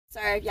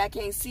Sorry if y'all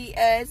can't see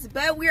us,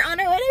 but we're on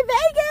our way to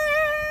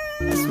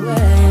Vegas.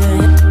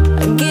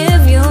 I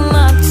give you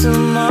my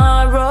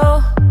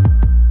tomorrow,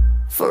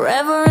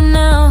 forever and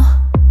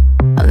now.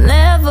 I'll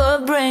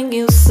never bring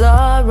you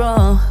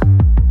sorrow,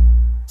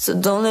 so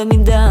don't let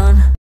me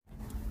down.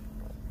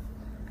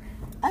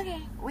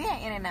 Okay, we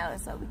ain't in and out,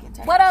 so we can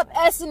turn. What up,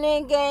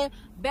 S&N gang?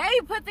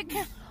 Baby, put the.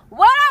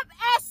 What up,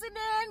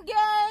 S&N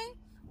gang?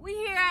 We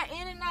here at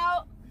In and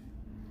Out.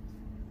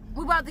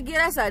 We about to get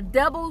us a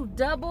double.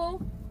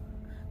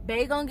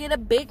 Bae gonna get a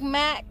Big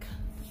Mac.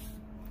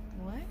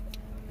 What?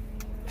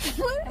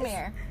 Come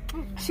here.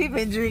 She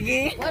been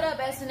drinking. What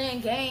up,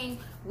 S&N gang?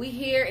 We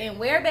here in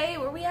where, babe?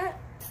 Where we at?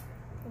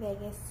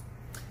 Vegas.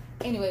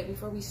 Anyway,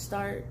 before we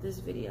start this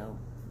video,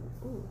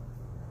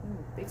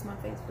 fix my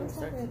face before we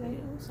start this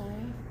video. I'm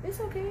sorry. It's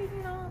okay,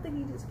 you know. I think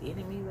he just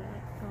getting me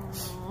back.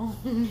 Oh.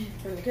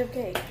 For the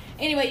cupcake.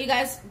 Anyway, you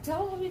guys,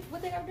 tell them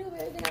what they gotta do.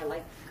 They gotta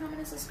like, comment,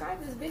 and subscribe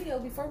to this video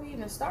before we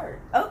even start.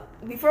 Oh,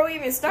 before we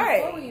even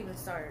start.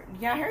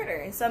 Y'all heard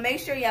her. So make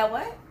sure y'all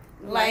what?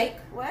 Like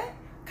what?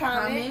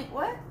 Comment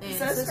what? And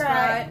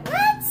subscribe.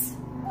 What?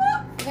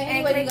 Okay, And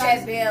anyway, click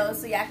guys, that bell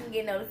so y'all can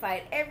get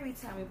notified every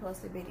time we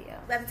post a video.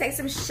 We have to take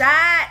some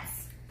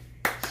shots.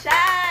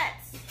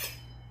 Shots.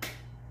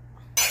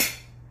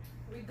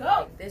 we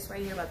go. This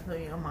right here about to put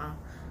me on my,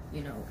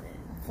 you know.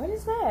 What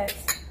is that?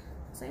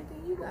 Same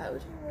thing you got.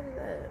 What is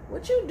that?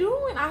 What you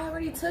doing? I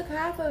already took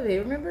half of it.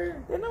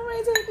 Remember? Then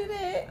nobody told you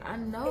that. I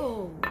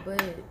know,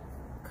 but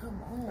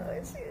come on.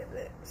 Oh,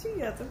 she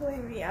got to play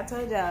me. I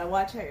told y'all to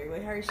watch her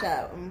with her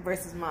shot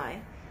versus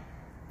mine.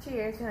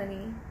 Cheers,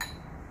 honey.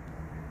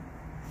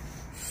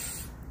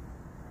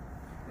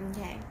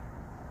 Okay.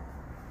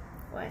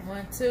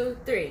 1, 2,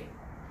 3.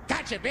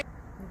 Gotcha, bitch.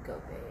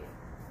 Go, babe.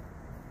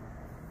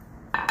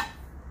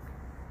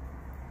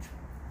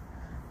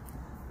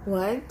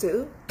 One,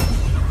 two.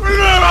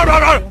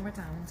 One more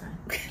time.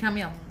 Count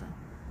me out one time.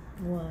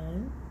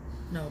 1,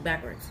 No,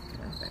 backwards.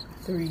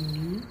 3,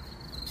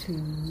 2,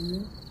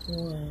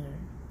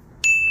 1.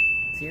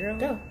 0.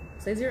 Go.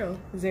 Say 0.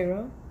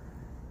 0.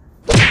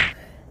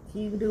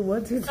 You can do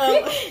 1, 2, 3.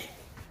 Oh.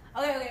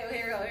 Okay,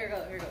 here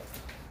we go.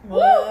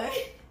 1,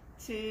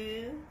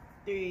 2,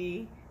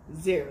 3,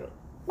 0.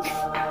 Make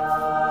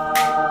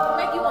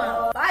you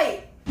want to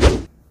fight.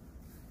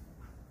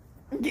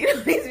 You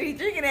don't need to be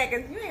drinking that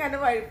because you ain't got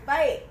nobody to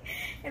fight.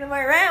 Ain't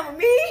nobody around with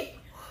me.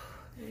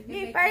 You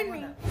ain't fighting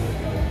me.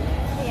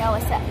 Hey y'all,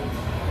 what's up?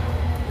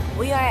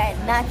 We are at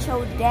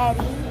Naxho Daddy.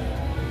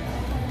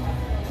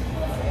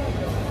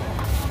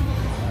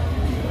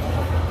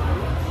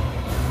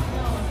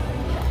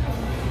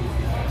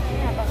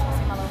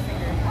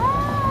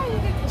 Ah, you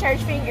get the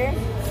church finger.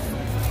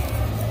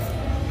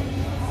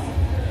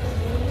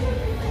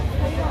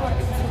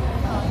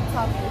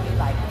 Talking to me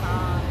like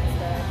calm and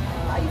stuff.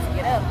 I used to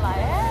get up like,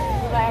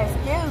 hey, like,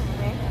 excuse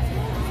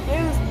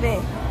me.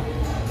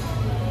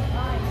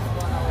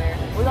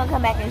 We're gonna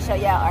come back and show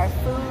y'all our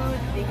food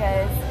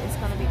because it's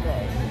gonna be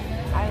good.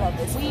 I love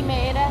this. We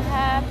made a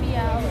happy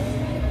hour.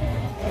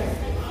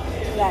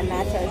 We got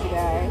nachos, you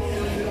guys.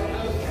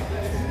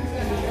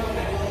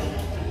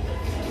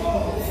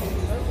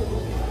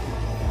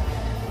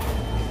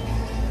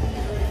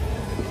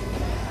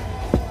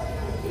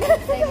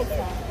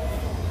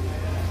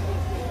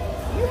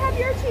 You have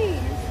your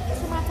cheese. This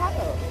is my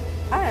taco.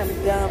 I am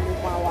done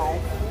with my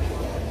wife.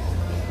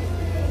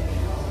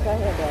 Go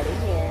ahead, Daddy.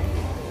 Here.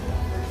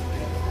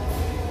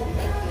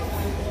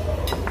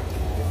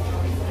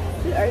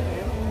 She's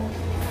arguing.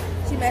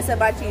 She messed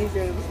up our cheese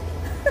dreams.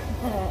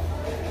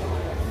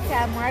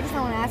 Yeah, more. I just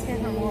don't want to ask her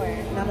for more.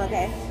 I'm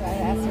okay. So I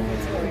asked her for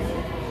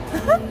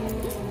 2.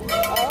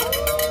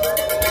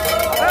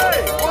 Hey,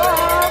 what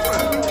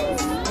happened?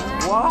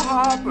 What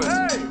happened?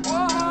 Hey,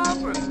 what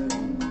happened?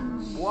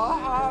 What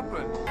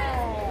happened?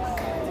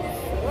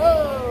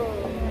 Whoa.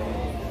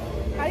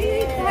 How do you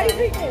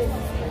drink this?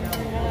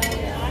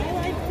 I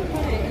like to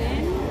put it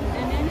in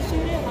and then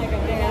shoot it like a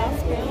big ass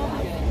film.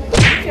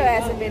 Get your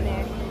ass up in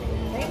there.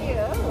 Thank you.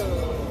 Oh.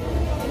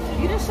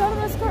 You just showed him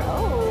a scorpion.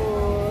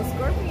 Oh,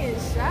 scorpion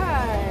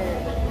shot.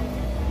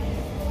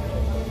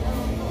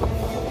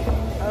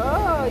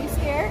 Oh, you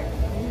scared?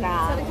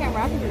 Nah. So the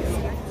camera, I can do this.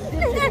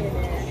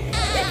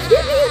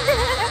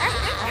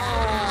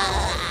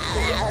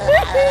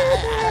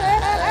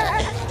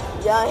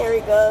 Y'all, here we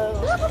go.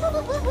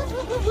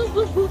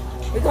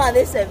 We call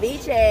this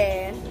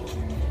ceviche.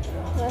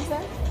 What's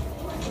that?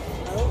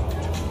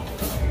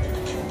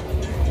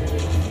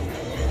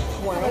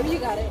 One. Maybe you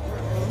got it.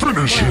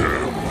 Finish him.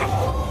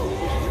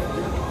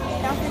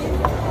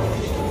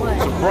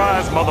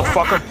 Surprise,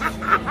 motherfucker.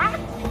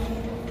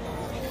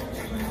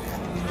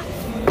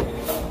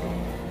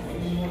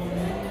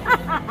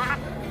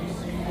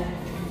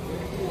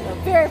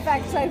 Very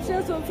fact type shit.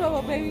 That's what I'm talking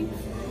about, baby.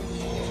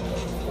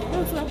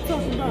 That's what I'm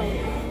talking about.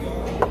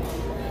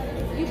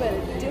 You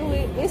better do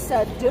it. It's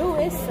a do.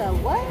 It's a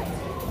what?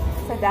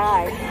 It's a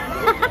die.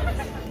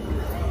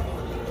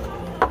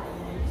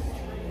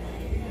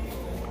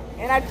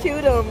 And I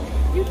chewed him.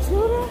 You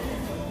chewed him?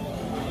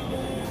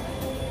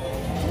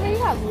 you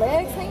have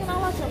legs hanging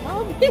all out your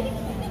mouth.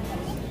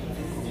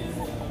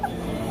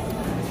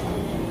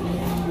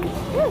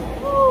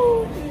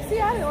 Ooh, you see,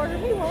 I didn't order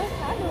me one.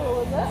 I knew it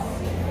was up.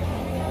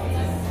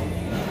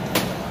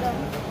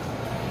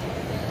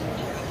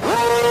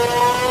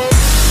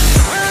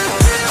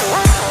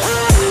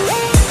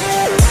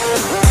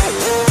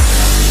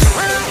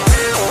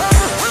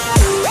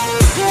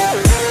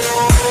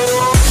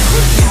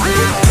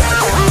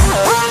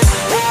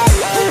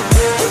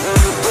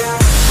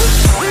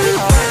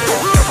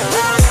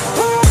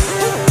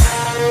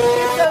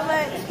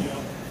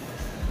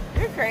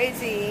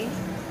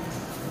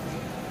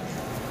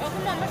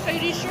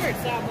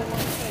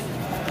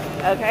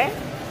 Okay.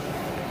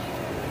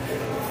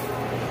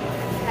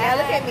 Now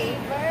look at me.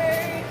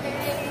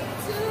 Birthday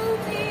to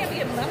me. I'm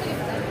getting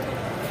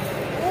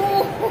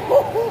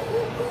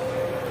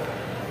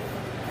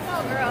Come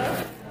on, girl.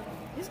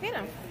 Just get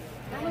him.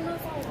 I'm a little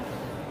old.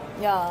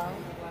 Y'all.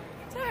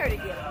 Tell her to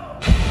get him.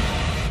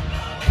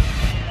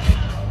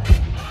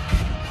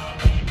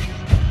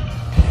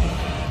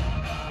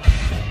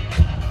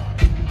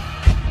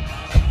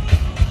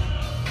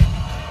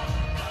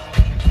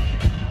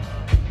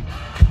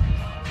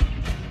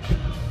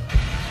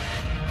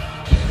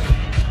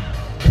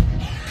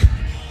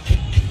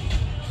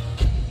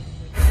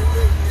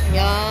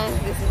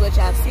 What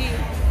y'all see.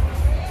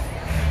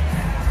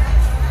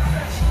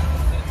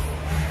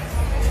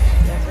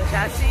 That's what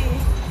y'all see.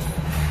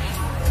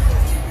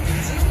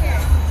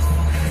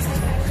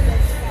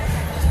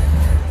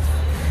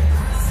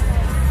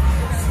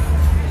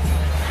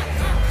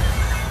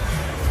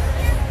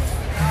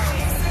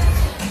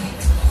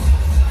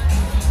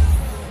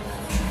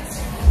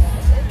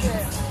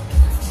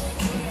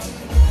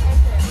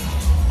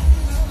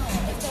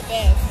 It's the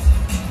best.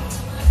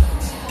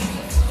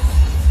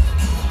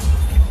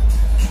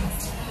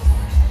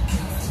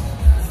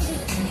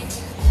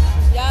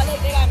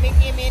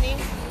 Mickey and Minnie.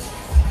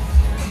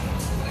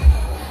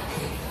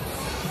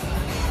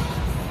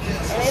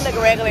 And they look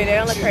regular, they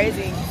don't look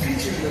crazy.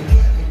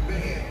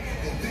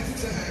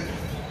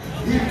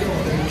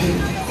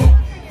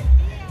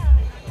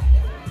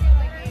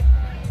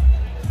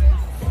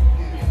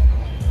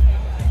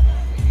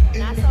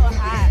 Not so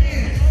hot.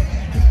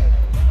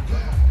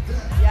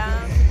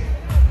 Yeah.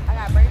 I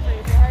got brain freeze.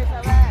 It hurts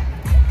so bad.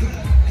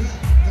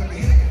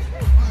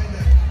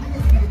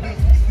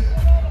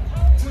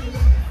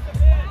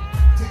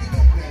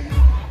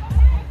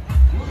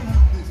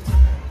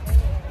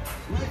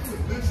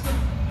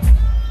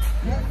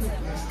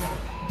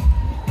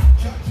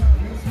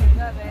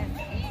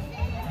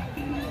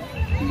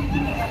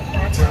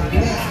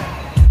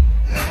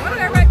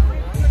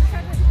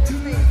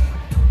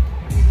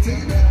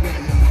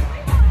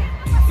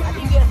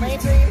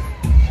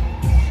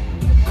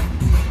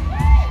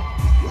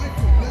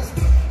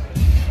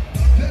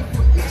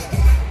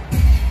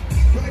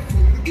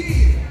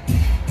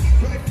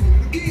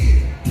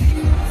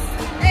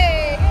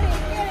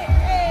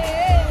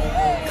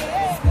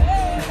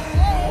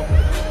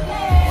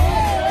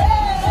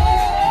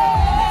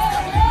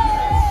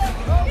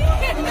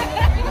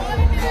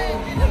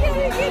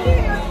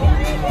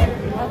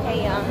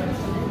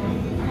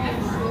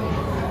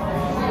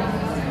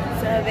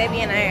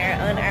 Baby and I are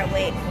on our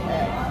way up.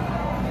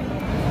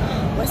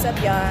 What's up,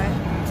 y'all?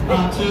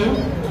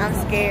 I'm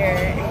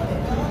scared.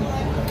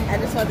 I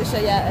just wanted to show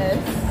y'all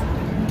us.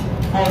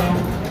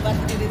 We're about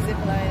to do the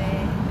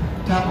ziplining.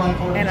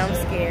 And I'm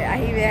scared.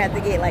 I even have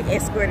to get like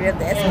escorted up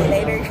the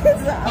escalator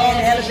because I'm on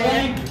the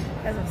elevator.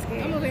 Because I'm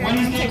scared. When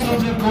you get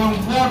close to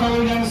going, walk all the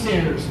way down the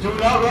stairs. Do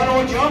not run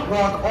or jump,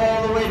 walk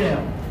all the way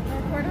down.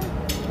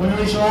 When you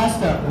reach your last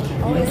step.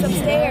 Oh, it's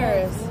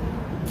upstairs.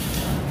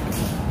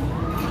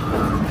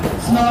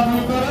 Smile for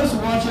your photos.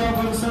 Watch out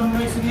for the sun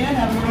breaks again.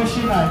 Have a good rest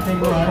of your night. Thank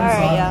you.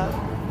 Alright, y'all.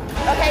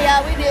 Okay,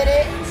 y'all, we did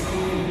it.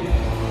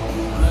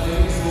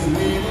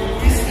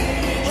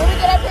 Where we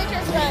get our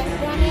pictures from?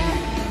 Down here?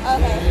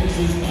 Okay.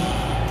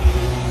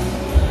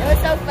 It was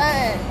so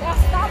fun. That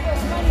stop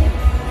was funny.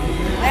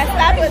 That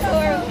stop was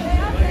horrible.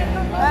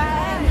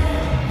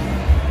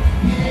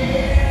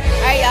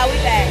 Alright, y'all, we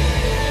back.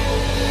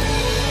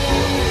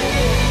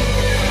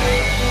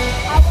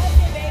 How was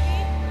it, baby?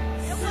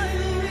 It was.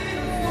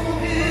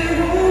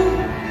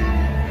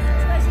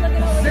 It's nice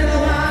looking over there.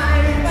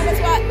 Come on,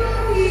 spot.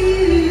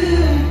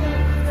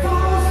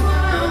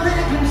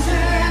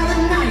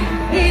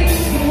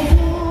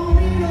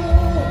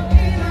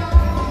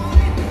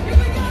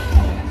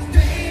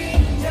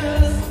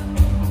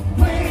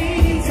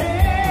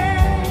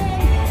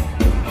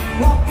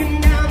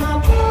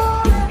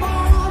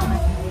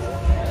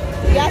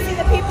 Y'all see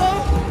the people?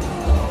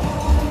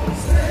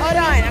 Hold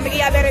on, I'm gonna give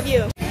y'all a better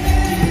view.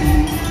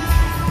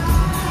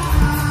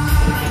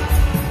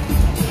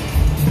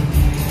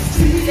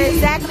 It's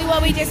exactly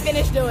what we just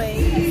finished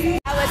doing.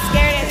 I was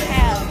scared as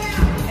hell.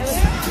 It was,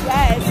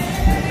 yes.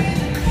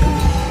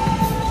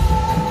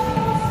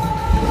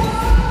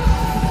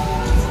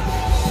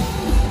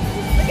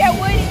 Look at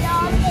Woody,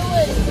 y'all.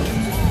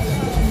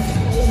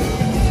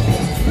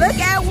 Look at Woody. Look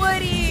at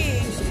Woody.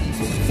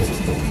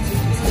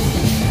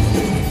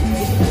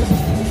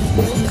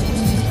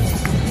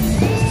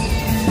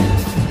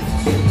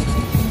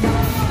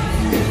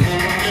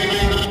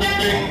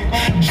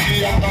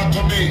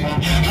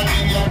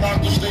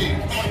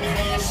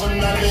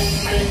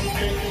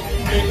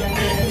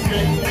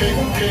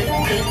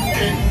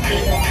 Don't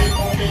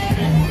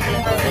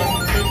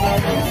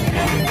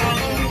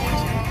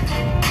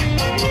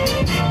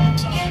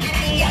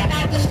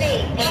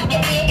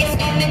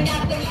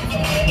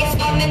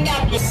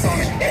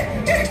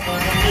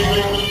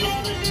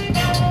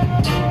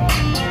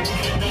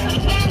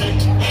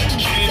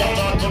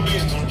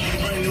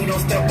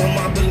step on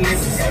my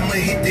business. I'ma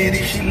hit that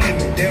if she let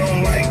me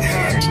down like hot.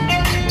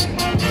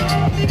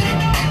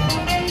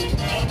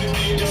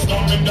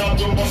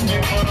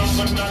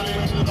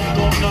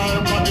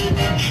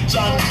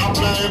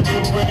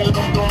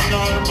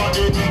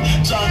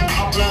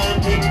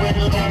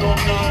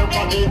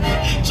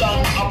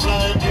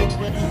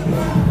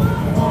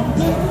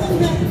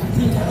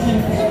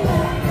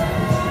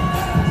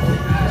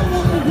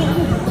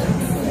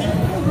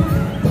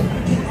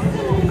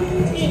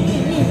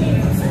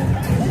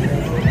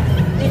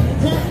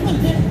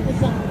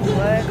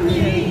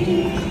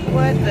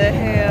 What the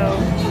hell?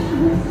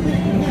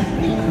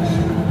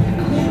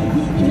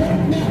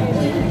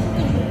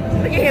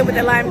 Look at him with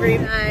the lime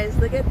green eyes.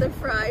 Look at the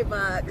fry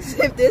box.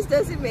 If this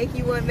doesn't make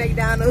you want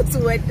McDonald's,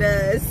 what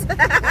does?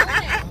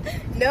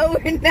 No,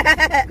 we're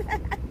not.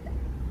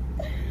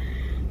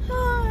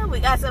 Oh, we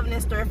got something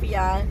in store for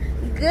y'all.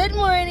 Good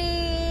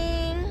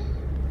morning.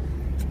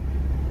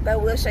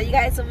 But we'll show you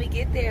guys when we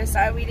get there.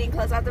 Sorry we didn't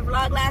close out the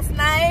vlog last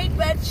night,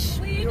 but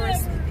we were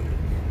sleeping.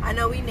 I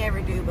know we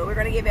never do, but we're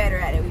gonna get better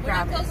at it. We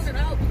promise. We're not closing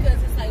it out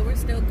because it's like we're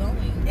still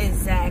going.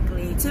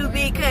 Exactly. To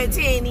be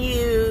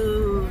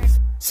continued.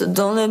 So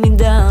don't let me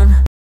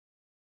down.